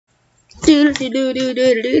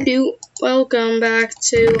Welcome back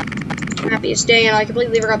to Happiest Day, and I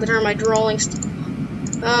completely forgot to turn my drawings.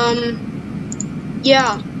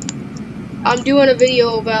 Yeah, I'm doing a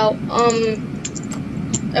video about,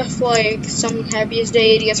 if, like, some Happiest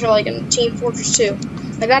Day idiots are, like, in Team Fortress 2.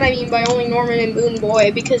 By that I mean by only Norman and Moon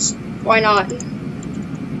Boy, because why not?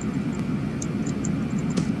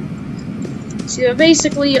 So,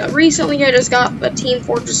 basically, recently I just got a Team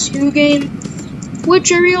Fortress 2 game,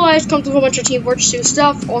 which I realized comes with a bunch of Team Fortress 2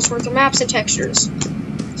 stuff, all sorts of maps and textures.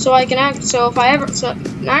 So I can actually a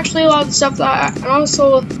lot of the stuff that and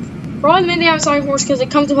also probably mainly I'm sorry for because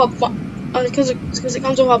it comes with because it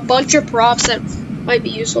comes with a bunch of props that might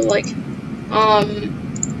be useful, like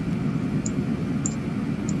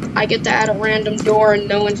I get to add a random door and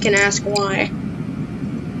no one can ask why.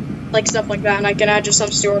 Like stuff like that, and I can add just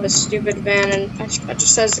some sort of stupid van and it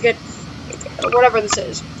just says to get whatever this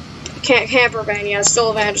is. Camper van, yeah, it's still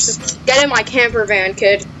a van. Just get in my camper van,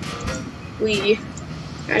 kid.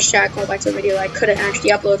 Hashtag call back to the video that I couldn't actually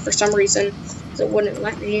upload for some reason, because it wouldn't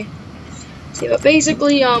let me. See, but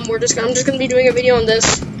basically, I'm just gonna be doing a video on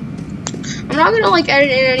this. I'm not gonna like edit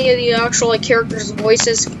in any of the actual like characters'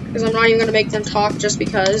 voices, because I'm not even gonna make them talk just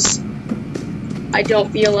because I don't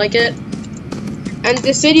feel like it. And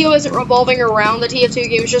this video isn't revolving around the TF2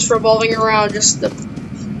 game; it's just revolving around just the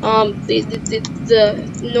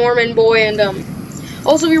Norman boy and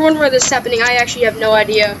also if you're wondering why this is happening, I actually have no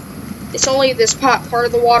idea. It's only this part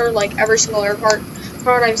of the water, like every single other part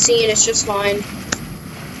I've seen, it's just fine.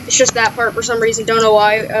 It's just that part for some reason, don't know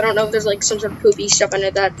why. I don't know if there's like some sort of poopy stuff in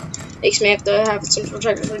it that makes me have to have some sort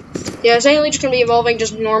of technical. Yeah, it's mainly just gonna be involving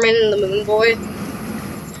just Norman and the Moon Boy.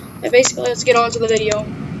 And basically, let's get on to the video.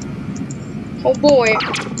 Oh boy,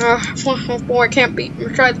 I can't beat.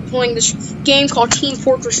 I'm trying playing this game called Team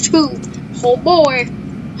Fortress 2. Oh boy,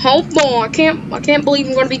 I can't believe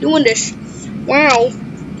I'm gonna be doing this. Wow,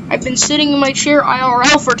 I've been sitting in my chair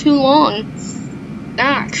IRL for too long.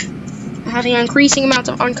 I'm having increasing amounts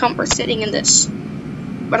of uncomfort sitting in this,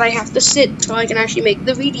 but I have to sit so I can actually make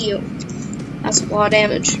the video. That's a lot of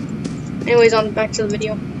damage. Anyways, on back to the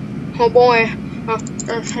video. Oh boy,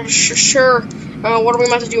 sure. What are we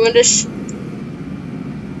about to do in this?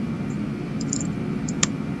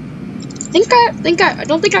 I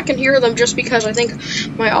don't think I can hear them just because I think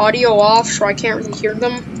my audio off, so I can't really hear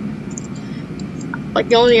them. Like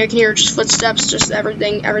the only thing I can hear is just footsteps, just every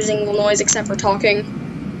single noise except for talking.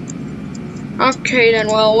 Okay then,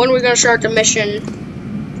 well, when are we gonna start the mission?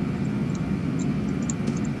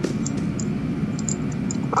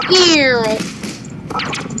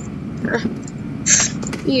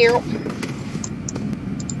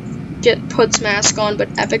 Puts mask on, but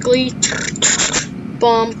epically.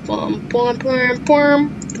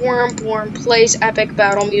 Plays epic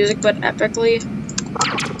battle music, but epically.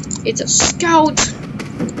 It's a scout.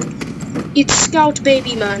 It's Scout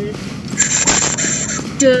Baby Man.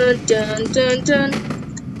 Dun dun dun dun.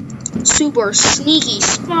 Super sneaky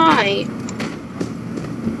spy.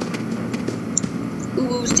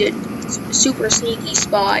 Who's did super sneaky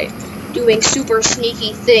spy, doing super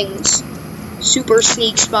sneaky things. Super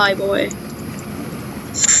sneak spy boy.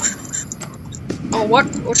 Oh,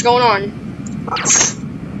 what's going on?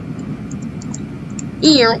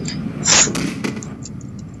 Here.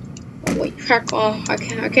 Oh, wait, heck, I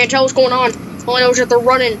can't tell what's going on. All I know is that they're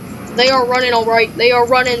running. They are running, alright. They are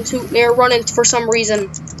running for some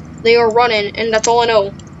reason. They are running, and that's all I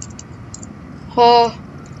know. Oh,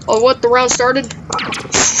 what, the round started?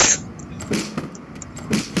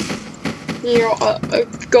 Here,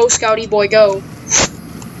 go, Scouty boy, go.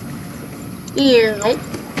 Here.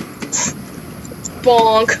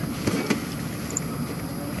 Bonk.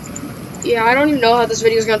 Yeah, I don't even know how this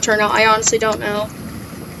video is gonna turn out. I honestly don't know.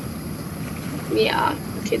 Yeah,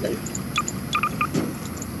 okay then.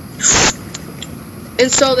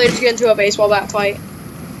 And so they just get into a baseball bat fight.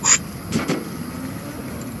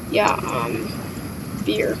 Yeah,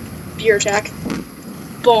 beer attack.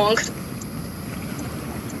 Bonk.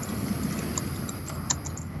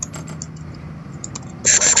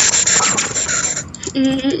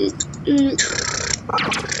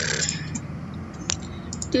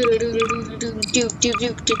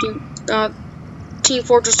 Team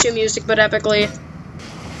Fortress 2 music, but epically.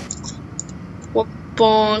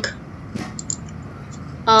 Bonk.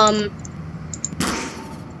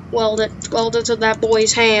 Weld it to that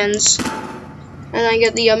boy's hands, and then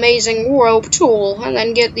get the amazing rope tool, and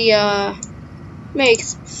then get the make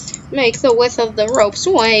the width of the ropes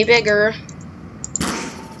way bigger.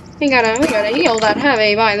 We gotta heal that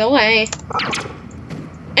heavy, by the way.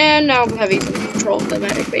 And now heavy control the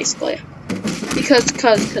medic, basically. Because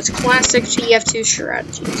classic TF2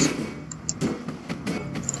 strategies.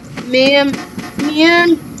 Man.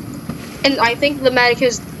 And I think the medic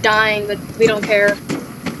is dying, but we don't care.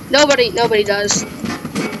 Nobody does.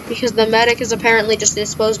 Because the medic is apparently just a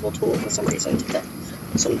disposable tool for some reason.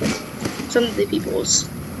 Some of the people's.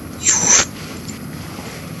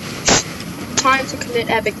 Time to commit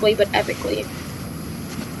epically, but epically.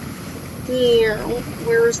 Here,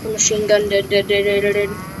 where is the machine gun?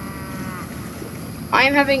 I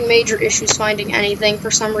am having major issues finding anything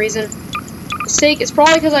for some reason. It's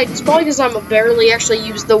probably because I'm barely actually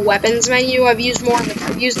used the weapons menu. I've used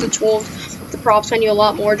the tools, the props menu a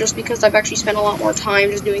lot more, just because I've actually spent a lot more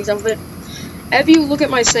time just doing some of it. If you look at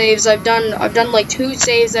my saves, I've done like 2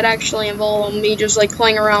 saves that actually involve me just like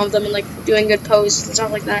playing around with them and like doing good poses and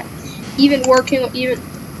stuff like that. Even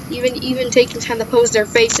taking time to pose their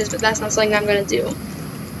faces, but that's not something I'm gonna do.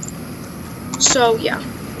 So yeah.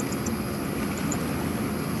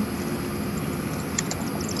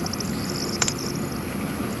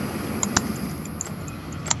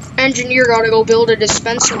 Engineer gotta go build a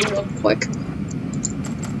dispensary real quick.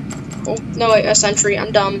 Oh, no, wait, a sentry.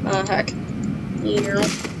 I'm dumb. Heck. Here. I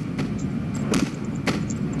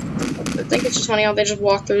think it's just funny how they just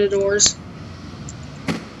walk through the doors.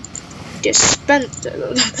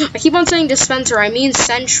 I keep on saying dispenser. I mean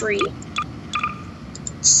sentry.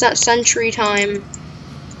 Sentry time.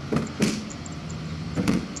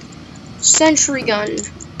 Sentry gun.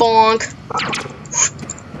 Bonk.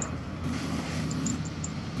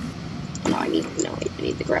 I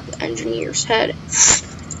need to grab the engineer's head.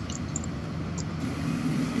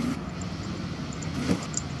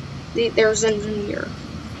 There's engineer.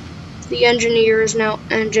 The engineer is now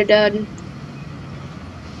dead.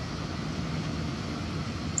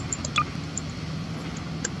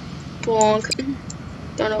 Bonk.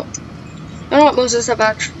 Don't know what most of this stuff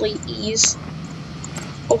actually is.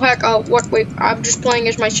 Oh heck! Wait. I'm just playing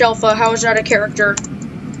as myself. How is that a character?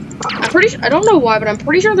 I don't know why, but I'm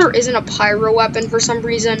pretty sure there isn't a pyro weapon for some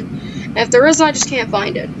reason. And if there is, I just can't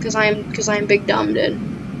find it because I am big dumb, dude.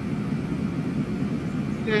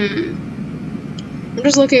 I'm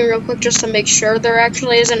just looking real quick just to make sure there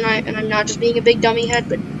actually is, and I'm not just being a big dummy head,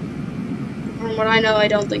 but from what I know, I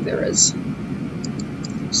don't think there is.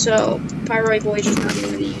 So Pyro Boy just not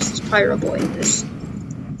even gonna use this Pyro Boy in this.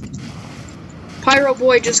 Pyro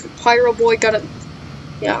Boy got it.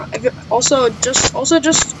 Yeah. Also,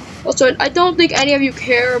 I don't think any of you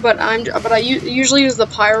care, but I usually use the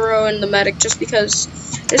Pyro and the Medic just because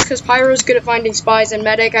Pyro is good at finding spies, and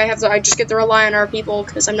Medic I just get to rely on our people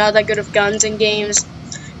because I'm not that good of guns in games.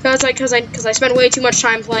 Because I spend way too much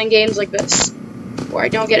time playing games like this, where I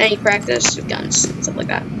don't get any practice with guns and stuff like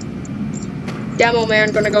that. Demo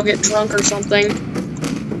man gonna go get drunk or something,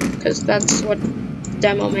 because that's what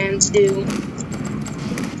demo mans do.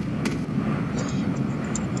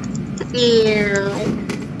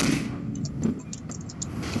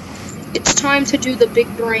 It's time to do the big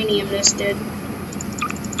brainiumness, dude.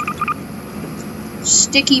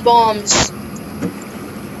 Sticky bombs.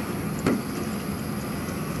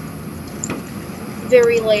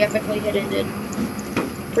 Very epically hidden, dude.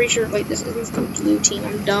 Pretty sure, wait, this isn't the blue team.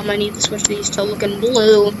 I'm dumb. I need to switch these to looking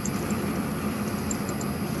blue.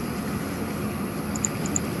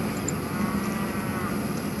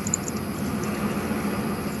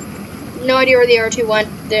 No idea where the R2 went.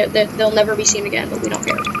 They'll never be seen again, but we don't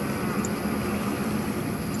care.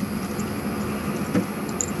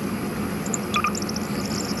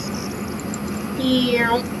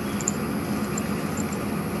 Yeah.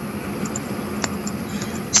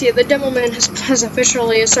 So yeah, the demo man has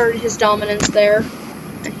officially asserted his dominance there,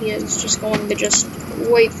 and he is just going to just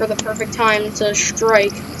wait for the perfect time to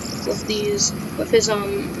strike with his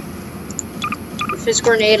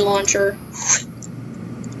grenade launcher.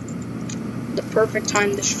 The perfect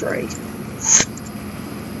time to strike.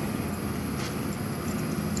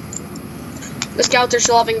 The scouts are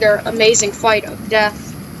still having their amazing fight of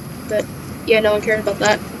death, but yeah, no one cares about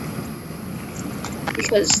that.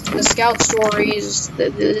 Because the scout stories,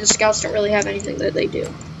 the scouts don't really have anything that they do.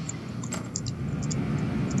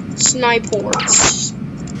 Snipers.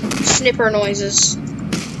 Snipper noises.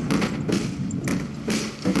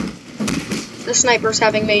 The sniper's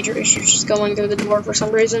having major issues just going through the door for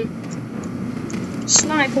some reason.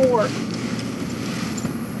 Sniper.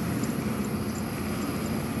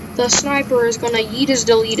 The sniper is gonna yeetus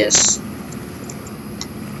deletus.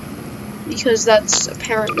 Because that's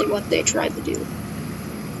apparently what they tried to do.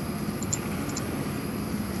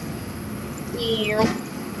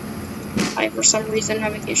 I, for some reason,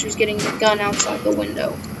 having issues getting the gun outside the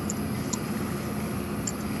window.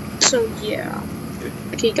 So, yeah.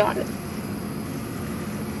 Okay, got it.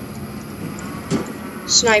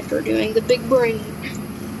 Sniper doing the big brain.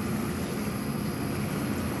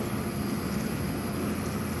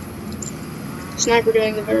 Sniper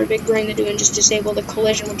doing the very big brain to do and just disable the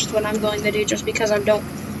collision, which is what I'm going to do just because I don't.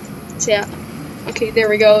 So yeah. Okay, there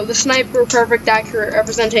we go. The sniper, perfect, accurate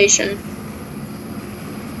representation.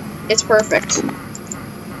 It's perfect.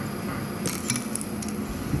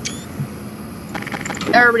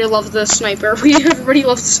 Everybody loves the sniper. Everybody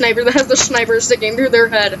loves the sniper that has the sniper sticking through their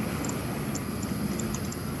head.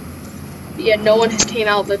 Yeah, no one has came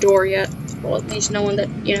out the door yet. Well, at least no one that,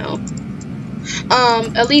 you know.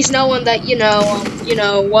 At least no one that, you know,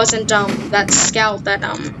 wasn't, that scout that,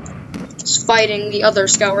 is fighting the other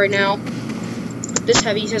scout right now. This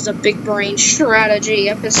heavy has a big brain strategy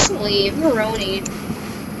up his sleeve. Maroni.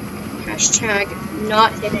 Hashtag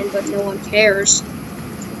not hidden, but no one cares. No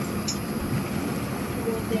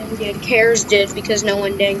one dang did cares did, because no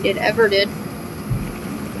one dang did ever did.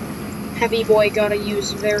 Heavy boy gotta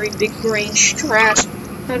use very big brain strat.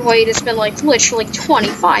 That way it's been like literally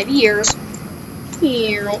 25 years.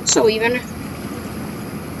 So even.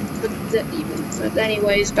 But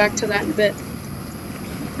anyways, back to that in a bit.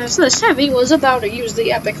 So this heavy was about to use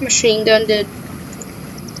the epic machine gun did.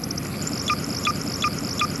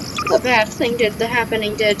 The bad thing did, the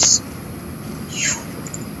happening did.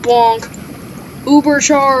 Bonk. Uber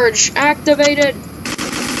charge activated.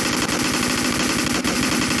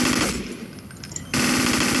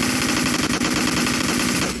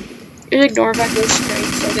 Just ignore if I go straight,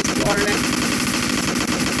 so I'll get the water now.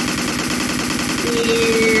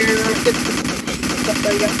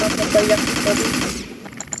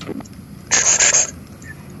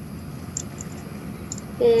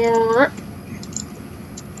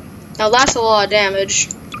 Now that's a lot of damage.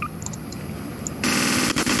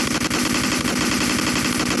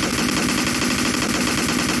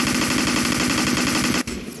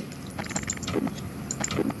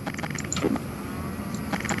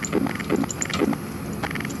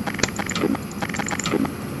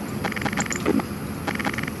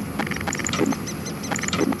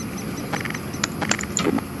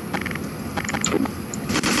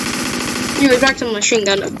 Anyway, back to the machine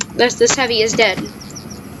gun. This heavy is dead.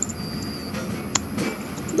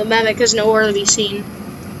 The mimic is nowhere to be seen.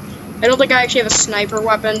 I don't think I actually have a sniper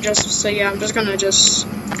weapon, so yeah, I'm just gonna just...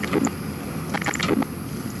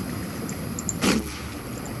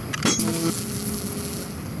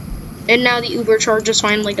 And now the Uber charge is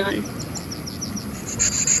finally done.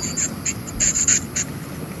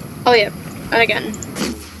 Oh yeah, and again.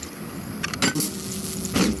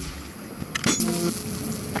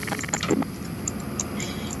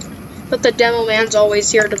 But the demo man's always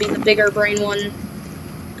here to be the bigger brain one.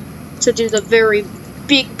 To do the very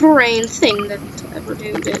big brain thing that ever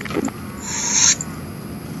do did.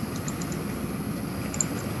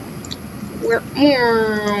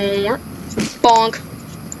 Bonk.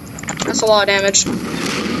 That's a lot of damage.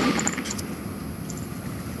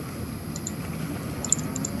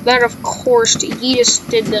 That, of course, the elitist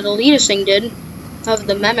did the elitist thing did of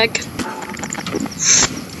the mimic.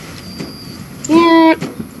 Man.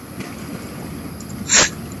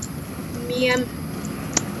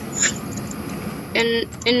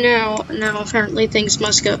 And now apparently things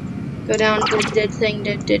must go down. Did.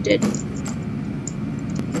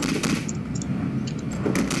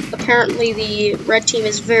 Apparently the red team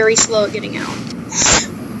is very slow at getting out.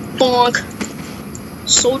 Bonk.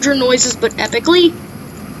 Soldier noises, but epically.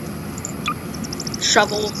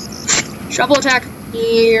 Shovel attack.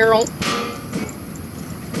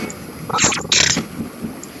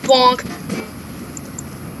 Bonk.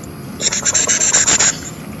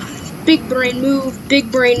 Big brain move,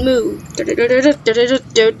 big brain move.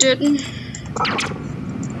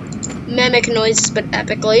 Mimic noises, but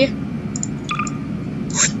epically.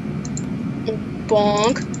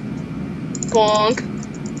 Bonk. Bonk.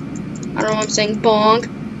 I don't know why I'm saying bonk,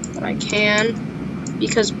 but I can.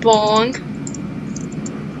 Because bonk.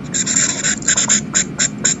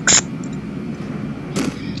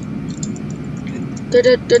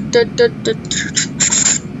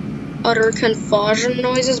 Utter confusion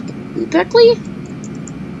noises. Epically?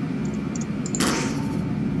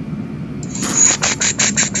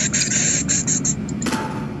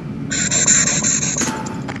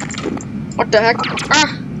 What the heck? Ah!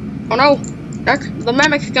 Oh no! Heck, the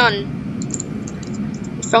mimic gun!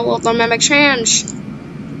 It fell off the mimic's hands.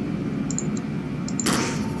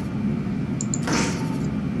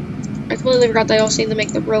 I completely forgot they also need to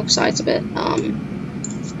make the rope sides a bit. I'm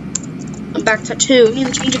back to 2. I need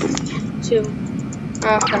to change it to 2.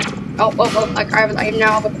 Okay. Oh, I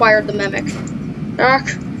now have acquired the mimic.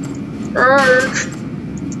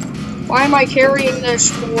 Why am I carrying this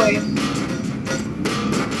boy?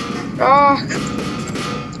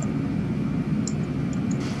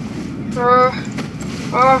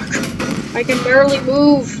 I I can barely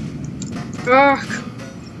move. Ugh.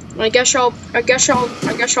 I guess I'll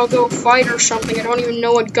go fight or something. I don't even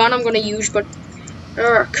know what gun I'm gonna use, but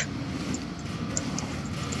ugh.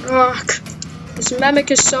 Ugh. This mimic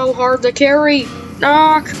is so hard to carry.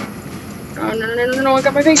 Ugh. Oh, no, I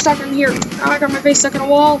got my face stuck in here. I got my face stuck in a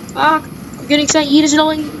wall. I'm getting sent. Eat his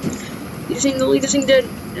thing dead.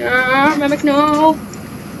 Mimic, no.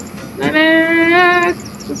 Mimic.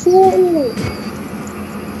 Fool.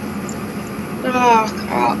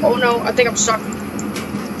 Oh no, I think I'm stuck.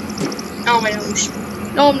 Oh my nose.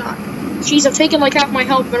 No, I'm not. Jeez, I've taken like half my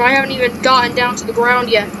health, but I haven't even gotten down to the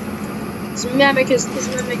ground yet. This mimic is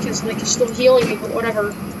like still healing me, but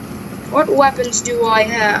whatever. What weapons do I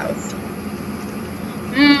have?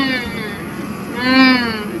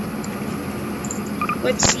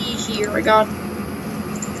 Let's see here. I got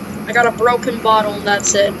a broken bottle, and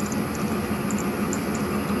that's it.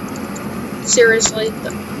 Seriously.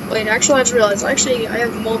 Wait, actually, I just realized. Actually, I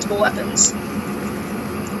have multiple weapons.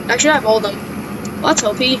 Actually, I have all of them. Well, that's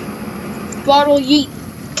OP. Bottle yeet.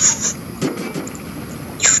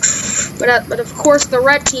 But of course, the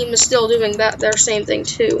red team is still doing their same thing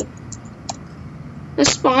too. The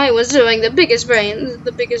spy was doing the biggest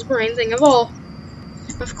brain thing of all.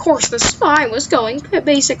 Of course, the spy was going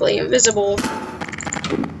basically invisible.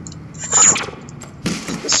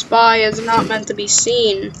 The spy is not meant to be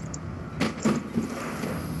seen.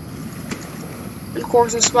 Of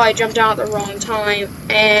course, the spy jumped out at the wrong time,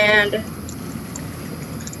 and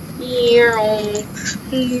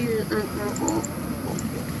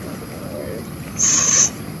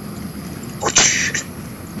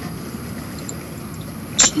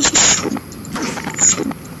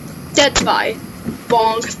dead spy.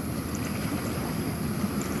 Bonk.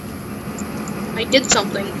 I did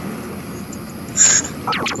something.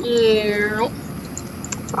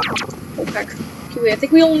 Oh, heck. Okay, wait, I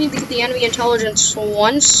think we only need to get the enemy intelligence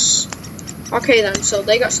once. Okay then, so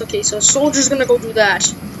they got, okay, so soldier's gonna go do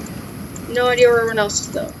that. No idea where everyone else is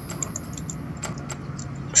though.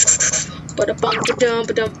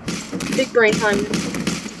 Ba-da-bum-ba-dum-ba-dum. Big brain time.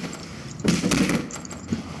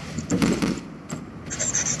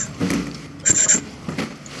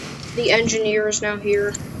 The engineer is now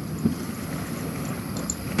here.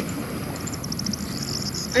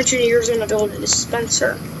 Engineer's gonna build a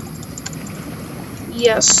dispenser.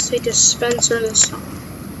 Yes, a dispenser this time.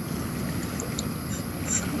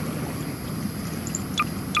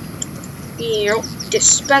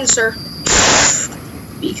 Dispenser.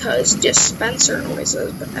 Because dispenser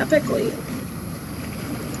noises, but epically.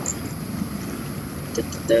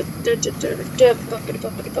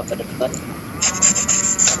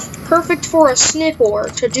 Perfect for a sniffer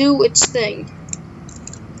to do its thing.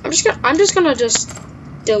 I'm just gonna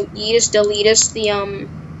delete us the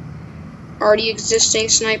already existing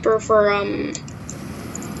sniper for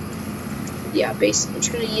yeah, basically I'm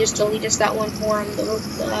just gonna delete us that one for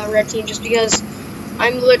the red team, just because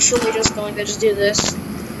I'm literally just going to just do this.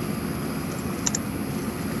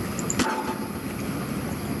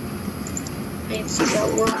 Let's see if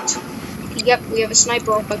that worked. Yep, we have a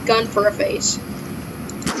sniper with a gun for a face.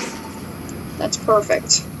 That's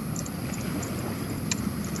perfect.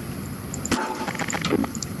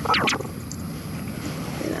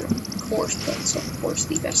 And then, of course, that's of course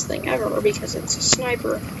the best thing ever, because it's a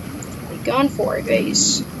sniper. A gun for a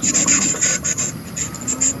base.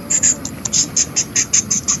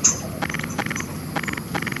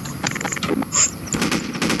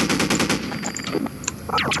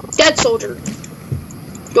 Dead soldier.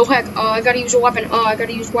 Go heck. I gotta use a weapon. I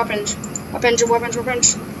gotta use weapons. Weapons.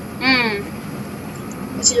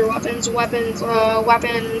 Let's see your weapons.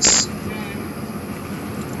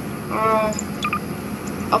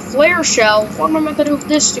 A flare shell. What am I meant to do with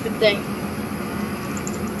this stupid thing?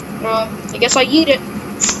 I guess I eat it.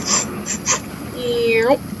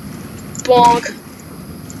 Bonk.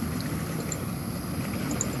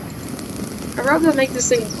 I'd rather make this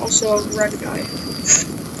thing also a red guy.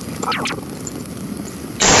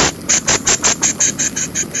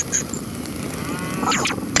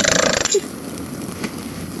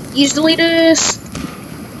 Use deletus.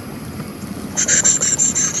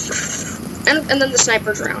 And then the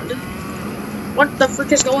sniper's round. What the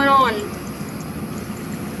frick is going on?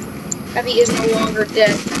 Heavy is no longer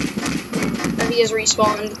dead. Heavy is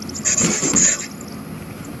respawned.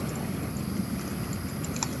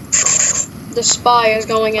 The spy is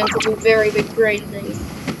going in to do very big brain thing.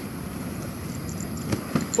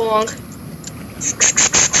 Bonk.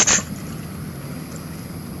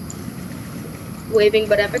 Waving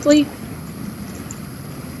but epically.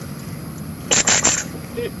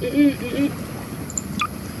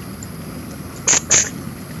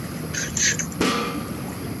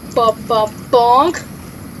 Bonk.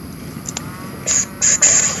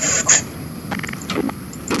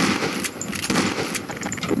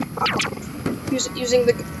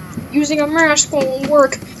 Using a mask won't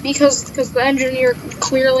work because the engineer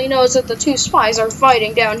clearly knows that the two spies are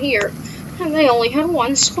fighting down here, and they only had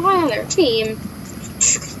one spy on their team.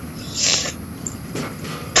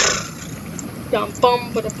 Bum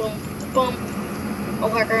bum bada bum bum. Oh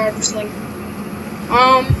heck, I got this thing.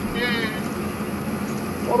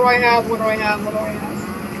 What do I have?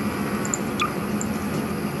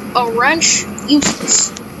 A wrench?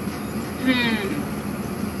 Useless.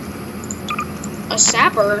 A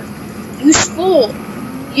sapper? Useful.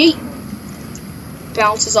 Yeet.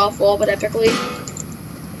 Bounces off wall, but epically.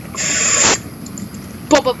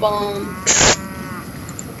 Bubba bomb.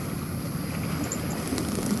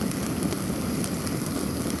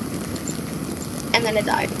 And then it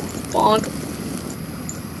died. Bonk.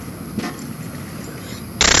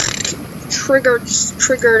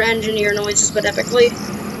 Triggered engineer noises, but epically.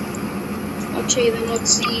 Okay, then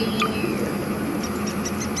let's see.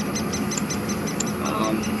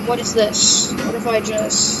 What is this? What if I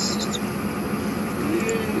just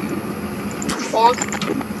bonk?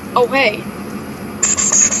 Oh hey.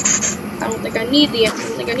 I don't think I need the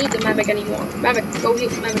Mavic anymore. Mavic, go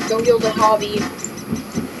heal the hobby.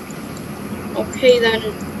 Okay then.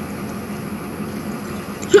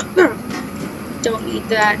 Don't need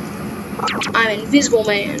that. I'm Invisible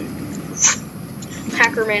Man.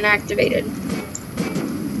 Hacker Man activated.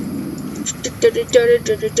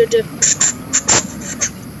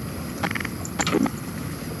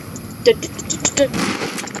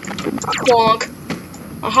 Bonk.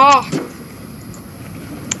 Aha.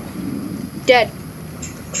 Dead.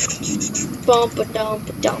 Bump a dump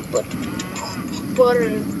a dump a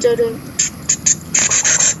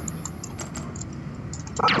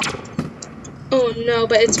Oh no,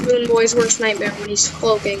 but it's Moon Boy's worst nightmare when he's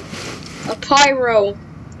cloaking. A pyro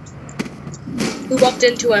who bumped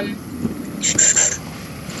into him.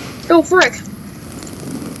 Oh frick!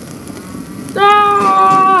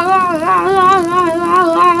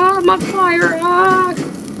 My fire!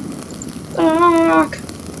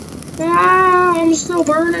 I'm still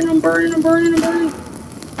burning. I'm burning.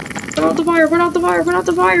 Put out the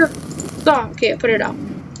fire! Okay, I put it out.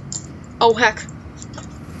 Oh heck.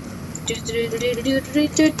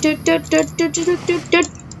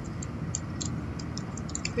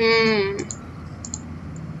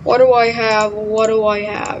 What do I have? What do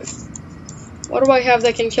I have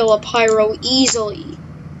that can kill a pyro easily?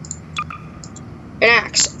 An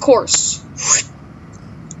axe, of course.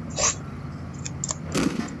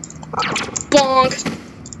 Bonk!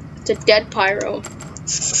 It's a dead pyro.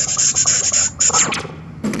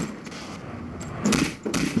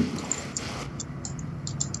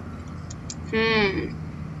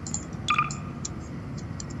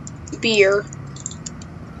 Beer.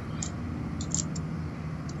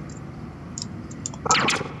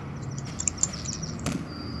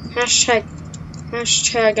 Hashtag,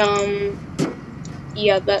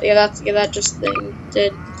 that just thing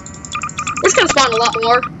did. We're just gonna spawn a lot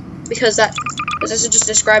more, because this is just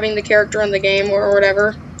describing the character in the game, or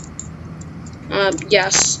whatever.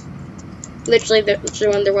 Yes. Literally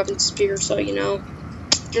when their weapons disappear, so, you know.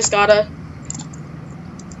 Just gotta.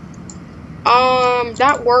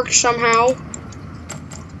 That worked somehow.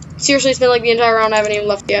 Seriously, it's been like the entire round, I haven't even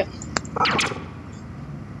left yet.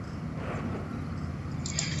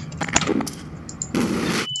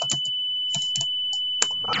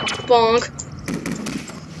 Bonk.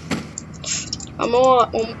 I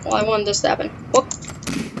wanted this to happen. Whoop.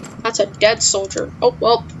 That's a dead soldier. Oh,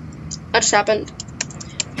 well. That just happened.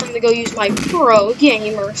 I'm gonna go use my pro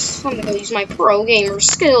gamer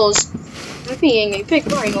skills. Being a big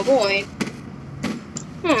brain boy.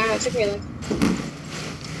 That took me like.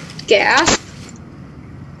 Gasp.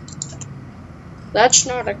 That's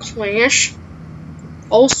not a clash.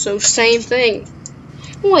 Also, same thing.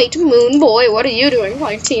 Wait, Moon Boy, what are you doing?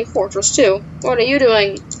 Playing Team Fortress 2. What are you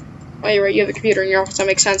doing? Oh, you're right, you have a computer in your office. That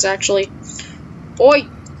makes sense, actually. Oi!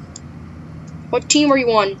 What team are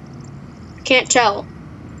you on? Can't tell.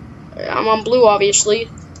 I'm on blue, obviously.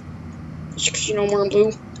 Just because you know I'm wearing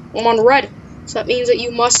blue. I'm on red. So that means that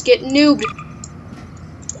you must get noobed.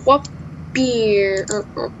 What beer?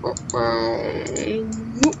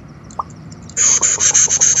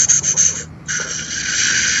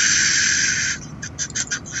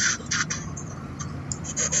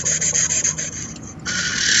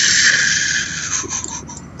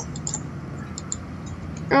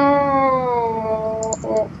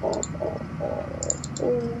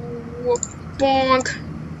 Bonk.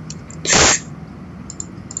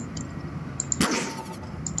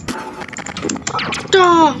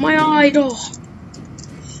 Ah, my eye. Oh.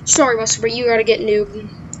 Sorry, Buster, but you gotta get noob.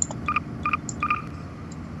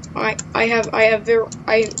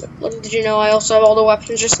 Did you know I also have all the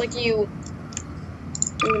weapons just like you?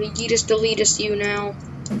 I'm gonna yeetus deletus you now.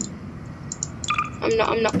 I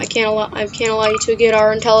can't allow you to get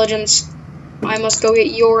our intelligence. I must go get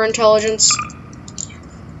your intelligence.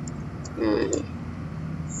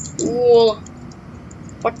 Cool.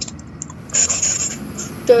 What?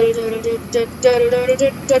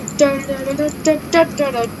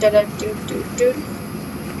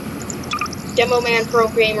 Demo man pro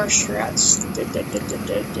gamer strats.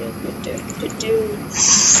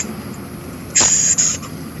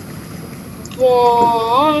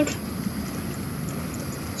 Bonk.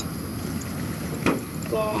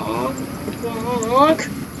 Bonk. Bonk.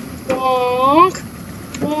 Bonk.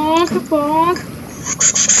 Bonk. Bonk.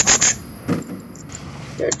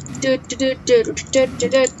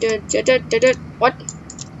 What?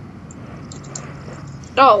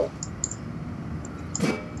 Oh.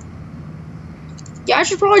 Yeah, I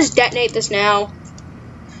should probably just detonate this now.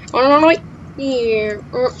 Oh, no, wait. Here.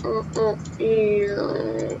 Oh,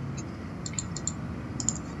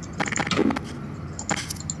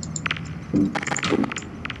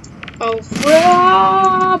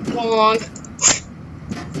 bonk.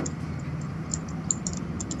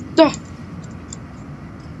 Duh.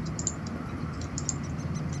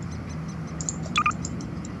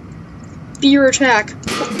 Fear attack.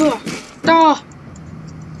 Duh.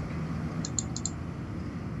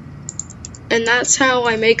 And that's how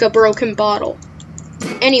I make a broken bottle.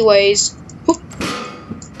 Anyways.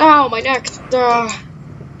 Ow, my neck. You're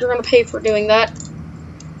gonna pay for doing that.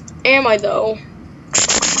 Am I, though?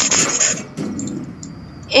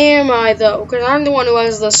 Am I, though? Because I'm the one who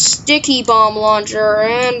has the sticky bomb launcher,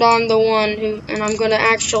 and I'm the one who... And I'm gonna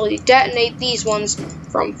actually detonate these ones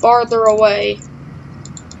from farther away.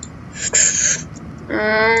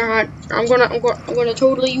 I'm gonna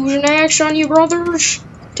totally use an axe on you, brothers.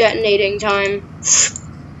 Detonating time.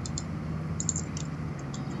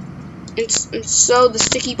 And so the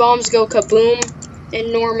sticky bombs go kaboom,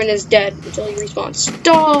 and Norman is dead until he respawns.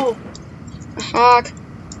 Oh! Hawk.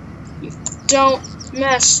 You don't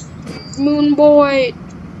mess. Moon Boy.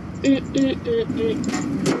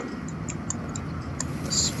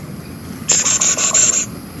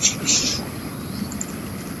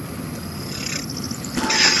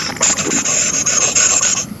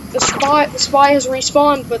 The spy has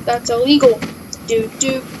respawned, but that's illegal.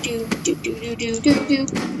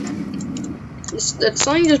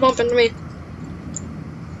 Something just bumped into me.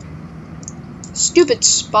 Stupid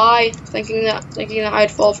spy, thinking that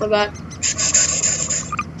I'd fall for that.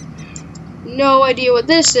 No idea what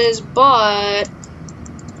this is, but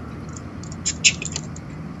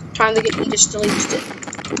time to get me just deleted it.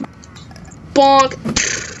 Bonk.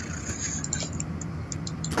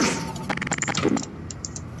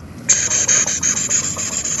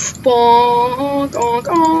 Bonk, bonk,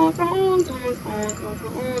 bonk, bonk, bonk, bonk,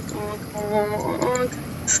 bonk, bonk.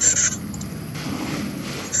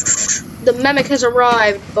 The mimic has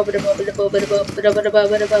arrived.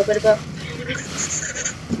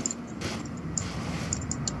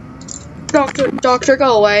 Doctor,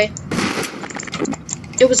 go away.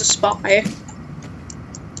 It was a spy.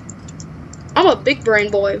 I'm a big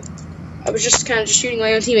brain boy. I was just kind of shooting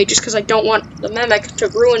my own teammate just because I don't want the mimic to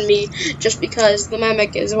ruin me. Just because the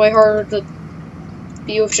mimic is way harder to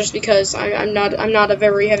be with. Just because I'm not a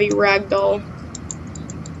very heavy ragdoll.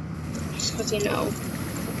 Just because, you know.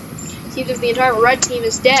 Seems if the entire red team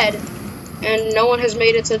is dead, and no one has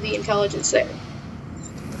made it to the intelligence there.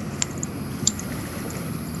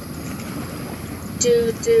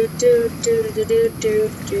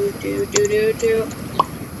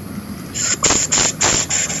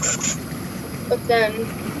 But then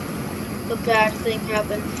the bad thing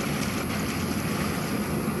happened.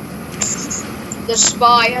 The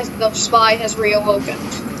spy has reawoken.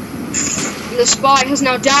 And the spy has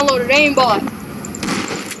now downloaded aimbot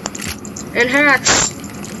and hacks.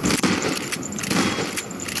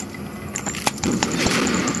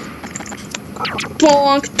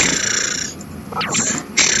 Bonk.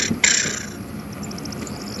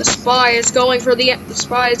 The spy is going for the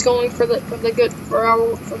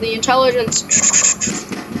intelligence.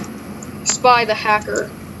 Spy the hacker.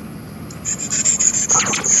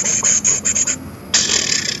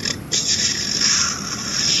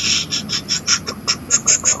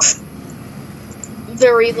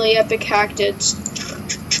 Very epic hacked it.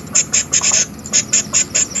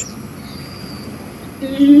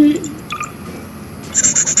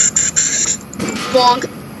 Bonk.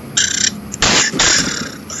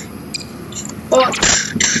 Bonk.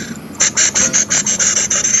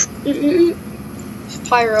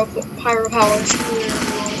 Pyro powers.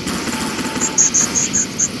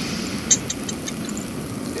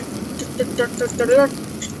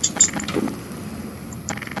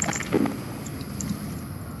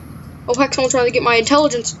 Oh heck, someone's trying to get my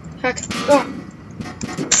intelligence. Heck. Oh.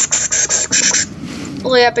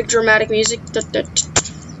 Really epic dramatic music.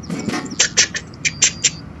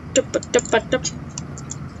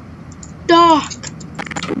 Donk.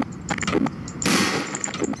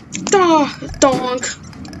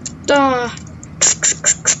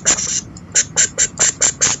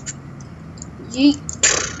 Yeet.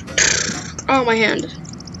 Oh, my hand.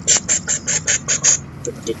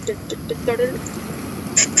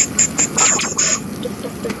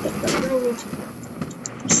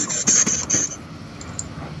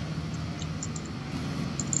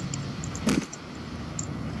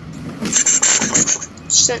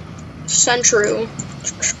 Centru.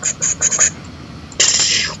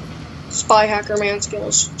 Spy hacker man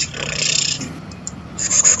skills.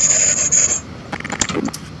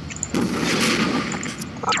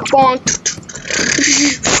 Bonk.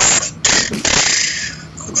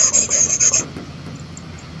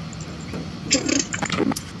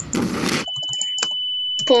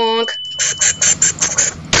 Bonk.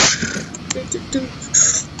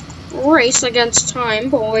 Race against time,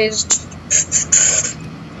 boys.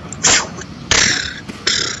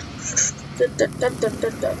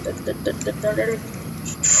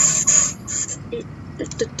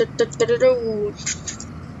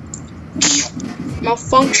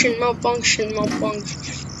 Malfunction.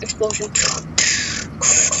 Explosion.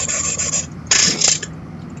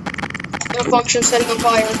 Malfunction, setting on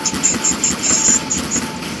fire.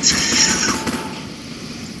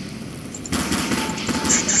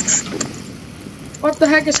 What the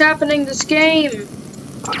heck is happening this game?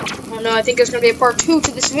 Oh no, I think there's gonna be a part 2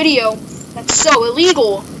 to this video. That's so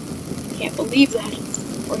illegal. Can't believe that.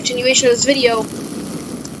 Or continuation of this video.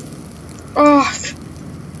 Oh,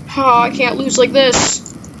 I can't lose like this.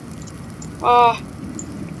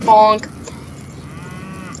 Bonk.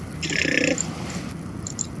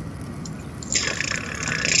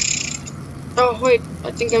 Oh wait,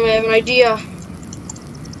 I think I may have an idea.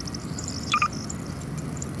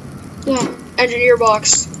 Yeah, engineer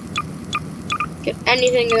box. Get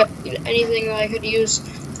anything that I could use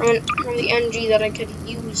from the NG that I could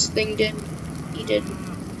use. He did.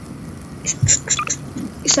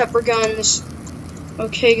 Except for guns.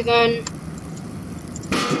 Okay then.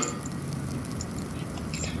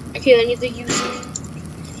 Okay, then I need to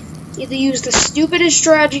use the stupidest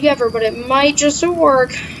strategy ever, but it might just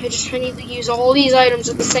work. I need to use all these items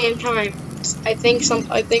at the same time. I think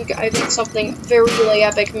something very really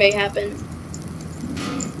epic may happen.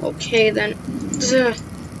 Okay then.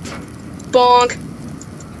 Bonk.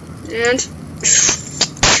 And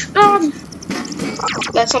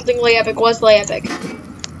that something lay epic was lay epic,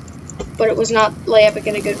 but it was not lay epic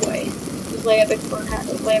in a good way. It was lay epic for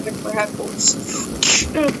hackles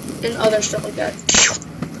and other stuff like that.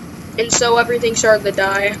 And so everything started to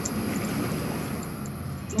die.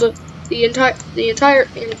 The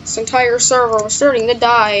entire server was starting to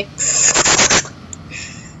die,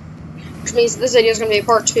 which means this video is going to be a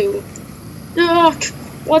part 2. Look,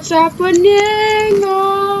 what's happening?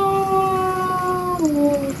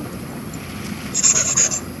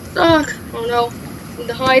 Oh no! Need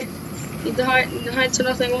to hide so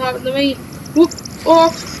nothing will happen to me. Whoop!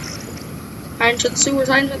 Oh! Hide into the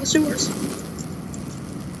sewers.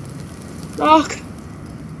 Look!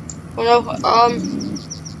 Oh no!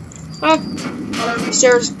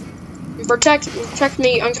 Upstairs. Protect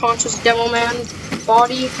me, unconscious devil man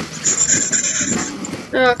body.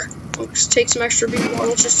 Look. I'll just take some extra beer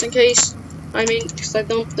bottles just in case. I mean, because I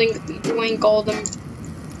don't think you ain't all them.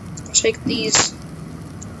 Take these.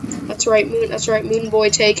 That's right, Moon Boy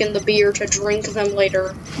taking the beer to drink them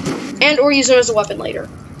later. And or use them as a weapon later.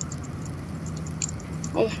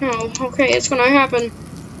 Oh no, okay, it's gonna happen.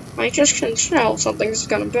 I just can tell something's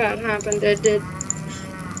gonna bad happen. It did.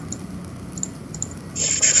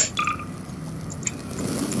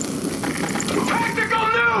 Tactical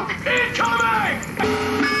nuke incoming!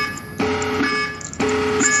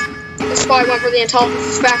 The spy went for the intelligence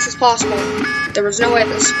as fast as possible. There was no way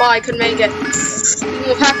the spy could make it. Even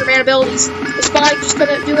with hacker man abilities, the spy just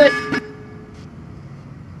couldn't do it.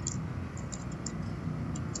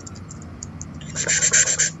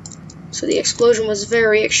 So the explosion was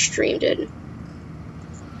very extreme, dude.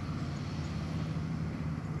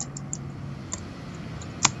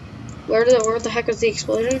 Where the heck was the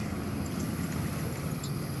explosion?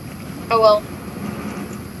 Oh well.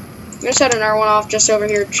 I'm gonna set another one off just over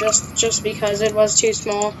here, just because it was too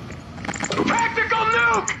small. Tactical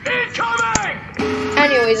nuke incoming!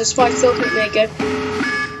 Anyways, the spy still couldn't make it.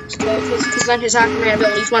 Because then his Hacker-Man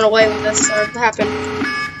abilities went away when this happened.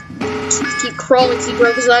 Just keep crawling till he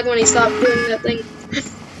broke his leg when he stopped doing that thing.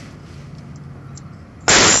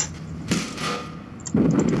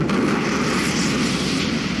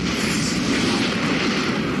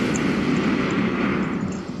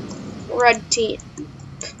 Red team.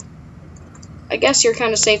 I guess you're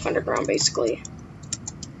kind of safe underground, basically.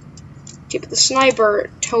 Okay, but the sniper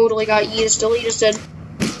totally got deleted.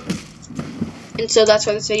 And so that's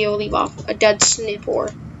why this video will leave off a dead sniper.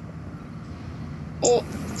 Oh,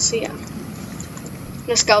 so yeah.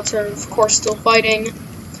 The scouts are, of course, still fighting.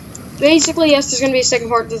 Basically, yes, there's going to be a second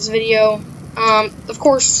part to this video. Of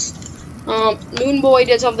course, Moon Boy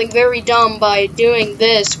did something very dumb by doing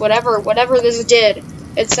this. Whatever this did,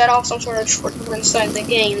 it set off some sort of trigger inside the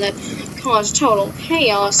game that caused total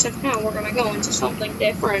chaos. And now we're going to go into something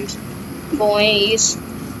different, boys.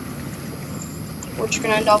 We're just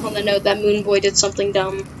going to end off on the note that Moon Boy did something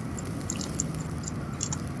dumb.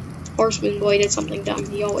 Of course, Moon Boy did something dumb.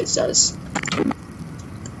 He always does.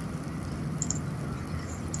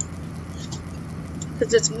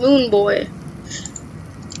 Because it's Moon Boy.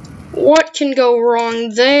 What can go wrong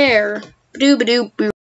there? Ba-doo-ba-doo-boo.